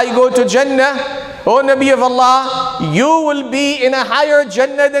inshallah I go to Jannah, O Nabi of Allah, you will be in a higher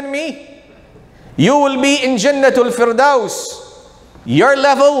Jannah than me. You will be in Jannatul Firdaus. Your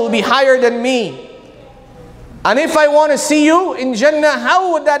level will be higher than me. And if I want to see you in Jannah,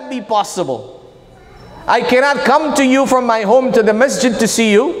 how would that be possible? I cannot come to you from my home to the masjid to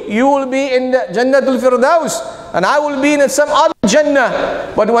see you. You will be in the Jannatul Firdaus, and I will be in some other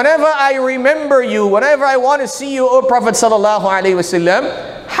Jannah. But whenever I remember you, whenever I want to see you, O Prophet sallallahu alaihi wasallam,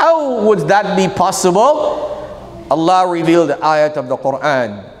 how would that be possible? Allah revealed the ayat of the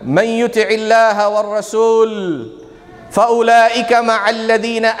Quran. Man yuti'illaha war rasul فَأُولَٰئِكَ مَعَ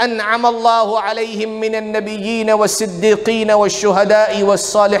الَّذِينَ أَنْعَمَ اللَّهُ عَلَيْهِمْ مِنَ النَّبِيِّينَ وَالصِّدِّيقِينَ وَالشُّهَدَاءِ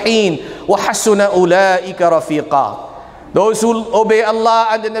وَالصَّالِحِينَ وَحَسُنَ أُولَٰئِكَ رَفِيقًا. Those who obey Allah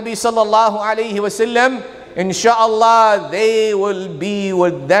and the Nabi sallallahu alayhi wasallam, inshallah they will be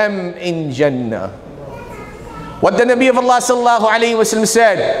with them in Jannah. What the Nabi of Allah sallallahu alayhi wasallam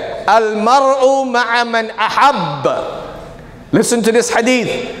said, Al-mar'u ma'a man ahab. Listen to this hadith.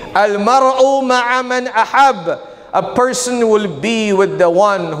 Al-mar'u ma'a man ahab. A person will be with the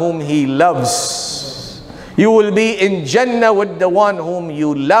one whom he loves. You will be in Jannah with the one whom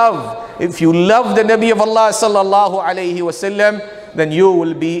you love. If you love the Nabi of Allah sallallahu alayhi wasallam, then you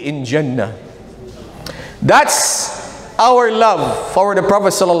will be in Jannah. That's our love for the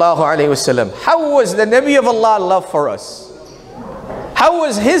Prophet sallallahu alayhi wasallam. How was the Nabi of Allah love for us? How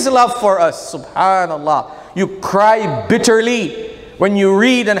was his love for us? Subhanallah. You cry bitterly when you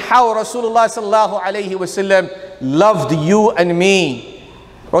read and how Rasulullah sallallahu alayhi wasallam loved you and me.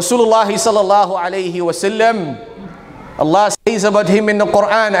 Rasulullah sallallahu alayhi wasallam, Allah says about him in the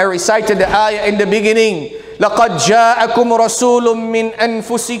Quran, I recited the ayah in the beginning, لَقَدْ جَاءَكُمْ رَسُولٌ مِّنْ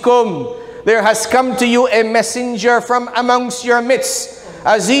أَنفُسِكُمْ. There has come to you a messenger from amongst your midst.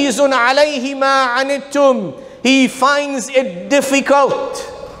 عَزِيزٌ عَلَيْهِ مَا عَنِتُّمْ. He finds it difficult.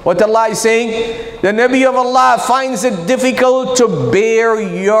 What Allah is saying, the Nabi of Allah finds it difficult to bear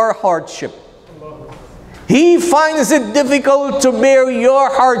your hardship. He finds it difficult to bear your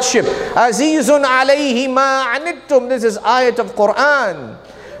hardship. Azizun alayhi ma anittum. This is ayat of Quran.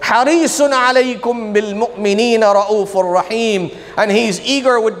 Harisun alaykum bil mu'minina ra'ufur rahim. And he is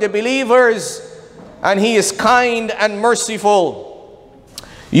eager with the believers. And he is kind and merciful.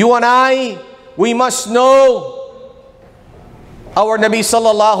 You and I, we must know our Nabi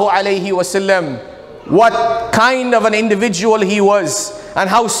sallallahu alayhi wasallam, what kind of an individual he was, and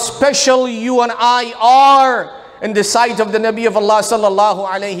how special you and I are in the sight of the Nabi of Allah sallallahu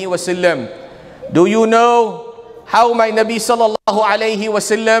alayhi wasallam. Do you know how my Nabi sallallahu alayhi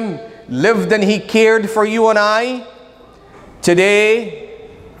wasallam lived and he cared for you and I? Today,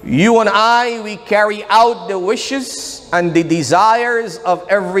 you and I, we carry out the wishes and the desires of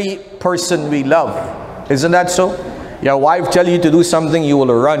every person we love. Isn't that so? Your wife tell you to do something, you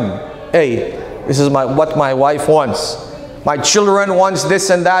will run. Hey, this is what my wife wants. My children wants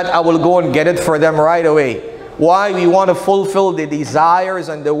this and that, I will go and get it for them right away. Why? We want to fulfill the desires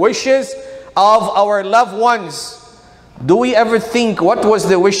and the wishes of our loved ones. Do we ever think what was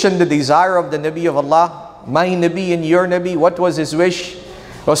the wish and the desire of the Nabi of Allah? My Nabi and your Nabi, what was his wish?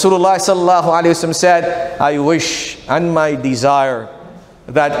 Rasulullah sallallahu alayhi wasallam said, I wish and my desire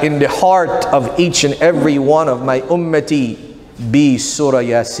that in the heart of each and every one of my ummati be Surah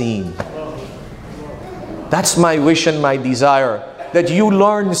Yasin. That's my wish and my desire, that you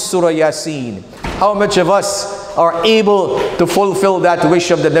learn Surah Yasin. How much of us are able to fulfill that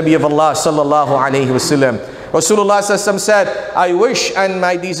wish of the Nabi of Allah sallallahu alayhi wasallam? Rasulullah sallallahu alayhi wasallam said, I wish and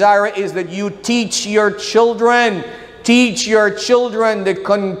my desire is that you teach your children the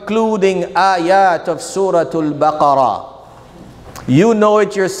concluding ayat of Surah Al-Baqarah. You know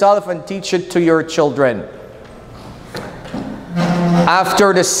it yourself and teach it to your children.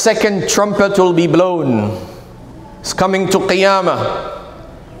 After the second trumpet will be blown, it's coming to Qiyamah.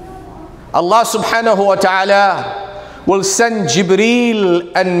 Allah subhanahu wa ta'ala will send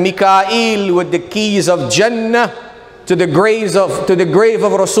Jibreel and Mikael with the keys of Jannah to the grave of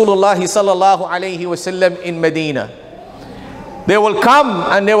Rasulullah sallallahu alayhi wasallam in Medina. They will come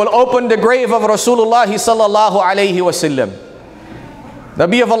and they will open the grave of Rasulullah sallallahu alayhi wasallam.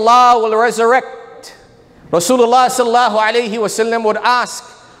 Nabi of Allah will resurrect. Rasulullah sallallahu alayhi wasallam would ask,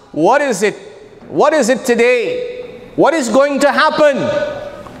 what is it? What is it today? What is going to happen?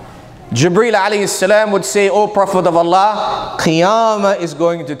 Jibreel alayhi salam would say, O Prophet of Allah, Qiyamah is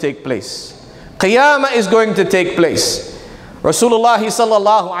going to take place. Qiyamah is going to take place. Rasulullah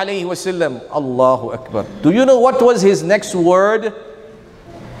sallallahu alayhi wasallam, Allahu Akbar. Do you know what was his next word?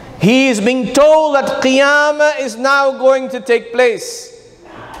 He is being told that Qiyamah is now going to take place.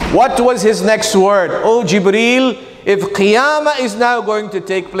 What was his next word? Oh Jibreel, if Qiyamah is now going to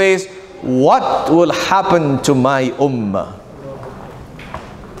take place, what will happen to my ummah?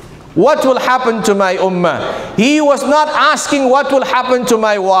 What will happen to my ummah? He was not asking what will happen to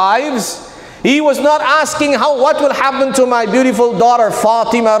my wives. He was not asking what will happen to my beautiful daughter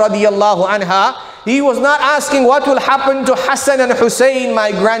Fatima radiyallahu anha. He was not asking what will happen to Hassan and Hussein,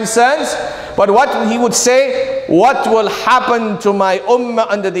 my grandsons. But what he would say, what will happen to my ummah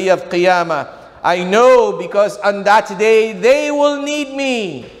on the day of Qiyamah? I know, because on that day they will need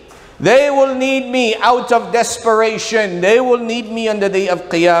me. They will need me out of desperation. They will need me on the day of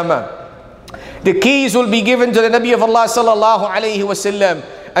Qiyamah. The keys will be given to the Nabi of Allah sallallahu alayhi wasallam,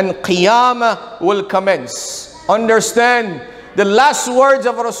 and Qiyamah will commence. Understand, the last words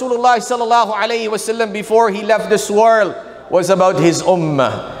of Rasulullah sallallahu alayhi wasallam before he left this world was about his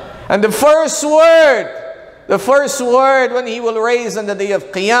ummah. And the first word when he will raise on the day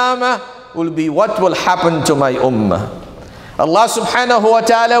of Qiyamah will be, what will happen to my ummah? Allah subhanahu wa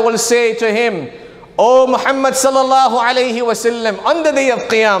ta'ala will say to him, O Muhammad sallallahu alayhi wasallam, on the day of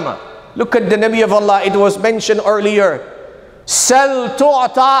Qiyamah, look at the Nabi of Allah, it was mentioned earlier, Sal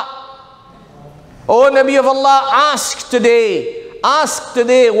tu'ta. O Nabi of Allah, ask today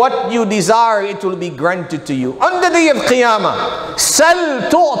what you desire, it will be granted to you. On the day of Qiyamah, Sal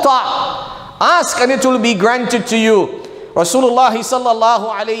tu'ta. Ask and it will be granted to you. Rasulullah sallallahu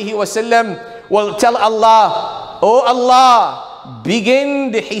alayhi wasallam will tell Allah, O Allah,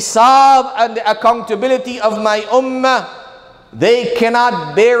 begin the hisab and the accountability of my ummah. They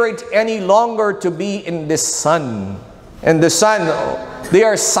cannot bear it any longer to be in the sun. And the sun, they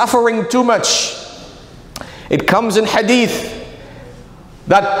are suffering too much. It comes in hadith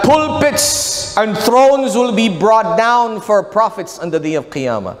that pulpits and thrones will be brought down for prophets on the day of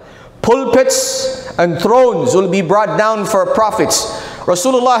Qiyamah. Pulpits and thrones will be brought down for prophets.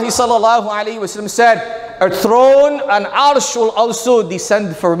 Rasulullah sallallahu alayhi wasallam said, a throne and arsh will also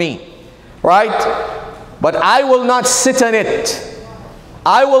descend for me. Right? But I will not sit on it.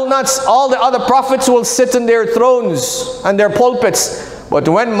 I will not, all the other prophets will sit in their thrones and their pulpits. But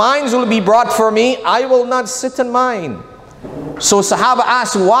when mine will be brought for me, I will not sit in mine. So Sahaba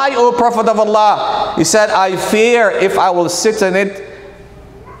asked, why, O Prophet of Allah? He said, I fear if I will sit in it,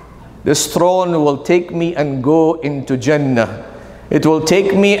 this throne will take me and go into Jannah. It will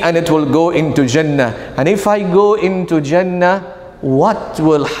take me and it will go into Jannah. And if I go into Jannah, what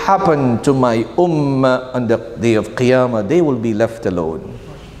will happen to my ummah on the day of Qiyamah? They will be left alone.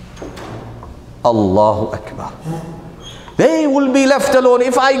 Allahu Akbar. They will be left alone.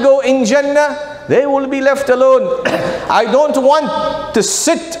 If I go in Jannah, they will be left alone. I don't want to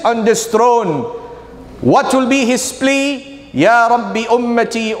sit on this throne. What will be his plea? Ya Rabbi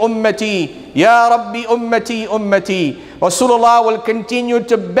ummati ummati. Ya Rabbi ummati ummati. Rasulullah will continue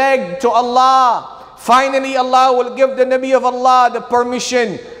to beg to Allah. Finally, Allah will give the Nabi of Allah the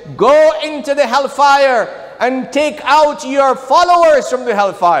permission. Go into the hellfire and take out your followers from the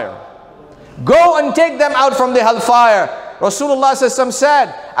hellfire. Go and take them out from the hellfire. Rasulullah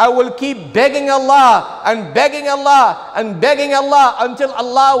said, I will keep begging Allah and begging Allah and begging Allah until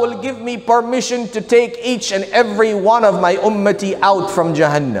Allah will give me permission to take each and every one of my ummati out from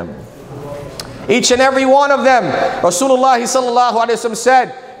Jahannam. Each and every one of them. Rasulullah sallallahu alaihi wasallam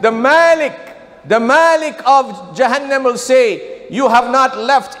said, the Malik of Jahannam will say, you have not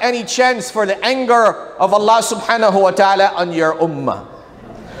left any chance for the anger of Allah subhanahu wa ta'ala on your ummah.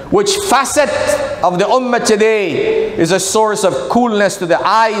 Which facet of the ummah today is a source of coolness to the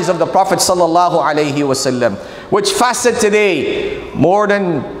eyes of the Prophet sallallahu alaihi wasallam? Which facet today? More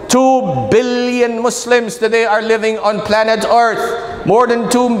than 2 billion Muslims today are living on planet Earth. More than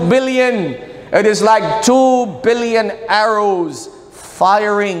 2 billion. It is like 2 billion arrows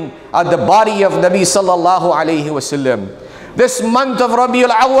firing at the body of Nabi sallallahu alaihi wasallam. This month of Rabiul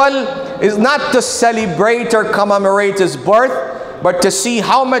Awwal is not to celebrate or commemorate his birth, but to see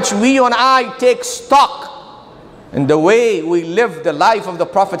how much we and I take stock in the way we live the life of the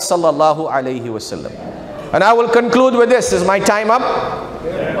Prophet sallallahu alaihi wasallam. And I will conclude with this. Is my time up?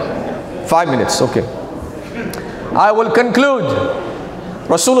 5 minutes, okay. I will conclude.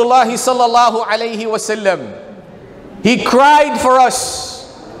 Rasulullah sallallahu alaihi wasallam, he cried for us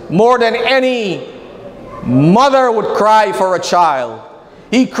more than any mother would cry for a child.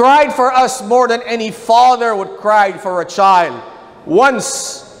 He cried for us more than any father would cry for a child.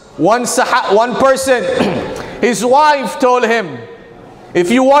 Once one person, his wife told him, if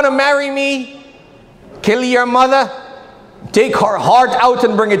you want to marry me, kill your mother take her heart out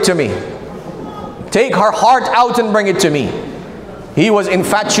and bring it to me. Take her heart out and bring it to me. He was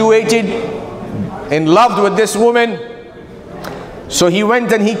infatuated, in love with this woman. So he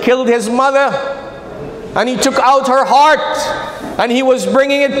went and he killed his mother, and he took out her heart, and he was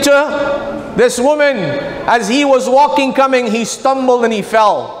bringing it to this woman. As he was walking, coming, he stumbled and he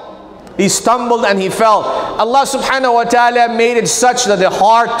fell. He stumbled and he fell. Allah subhanahu wa ta'ala made it such that the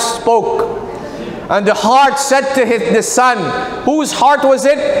heart spoke. And the heart said to the son, whose heart was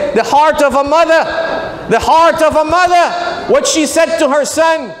it? The heart of a mother. The heart of a mother. What she said to her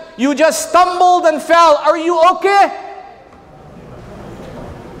son, you just stumbled and fell. Are you okay?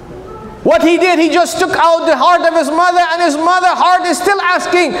 What he did, he just took out the heart of his mother, and his mother's heart is still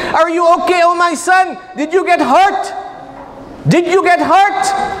asking, are you okay, oh my son? Did you get hurt? Did you get hurt?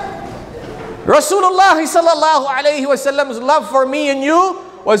 Rasulullah sallallahu alayhi wasallam's love for me and you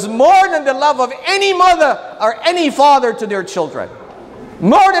was more than the love of any mother or any father to their children.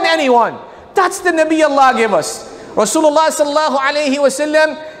 More than anyone. That's the Nabi Allah gave us. Rasulullah sallallahu alayhi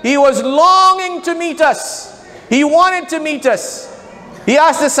wasallam, he was longing to meet us. He wanted to meet us. He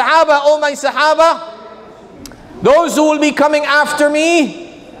asked the Sahaba, oh my Sahaba, those who will be coming after me,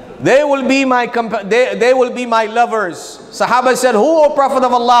 they will be my lovers. Sahaba said, who, O Prophet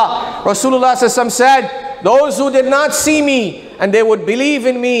of Allah? Rasulullah said, those who did not see me and they would believe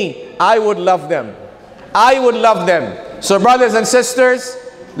in me, I would love them. I would love them. So brothers and sisters,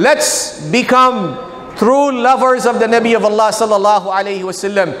 let's become true lovers of the Nabi of Allah sallallahu alayhi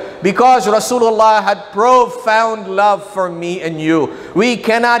wasallam, because Rasulullah had profound love for me and you. We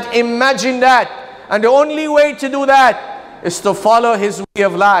cannot imagine that. And the only way to do that is to follow his way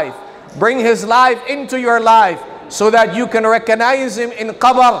of life. Bring his life into your life, so that you can recognize him in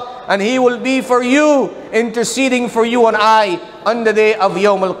qabr, and he will be for you, interceding for you and I on the day of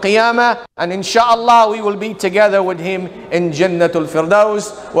Yawm al-Qiyamah. And inshallah we will be together with him in Jannatul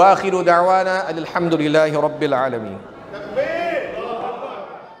Firdaus. Wa akhiru da'wana alhamdulillahi rabbil alameen.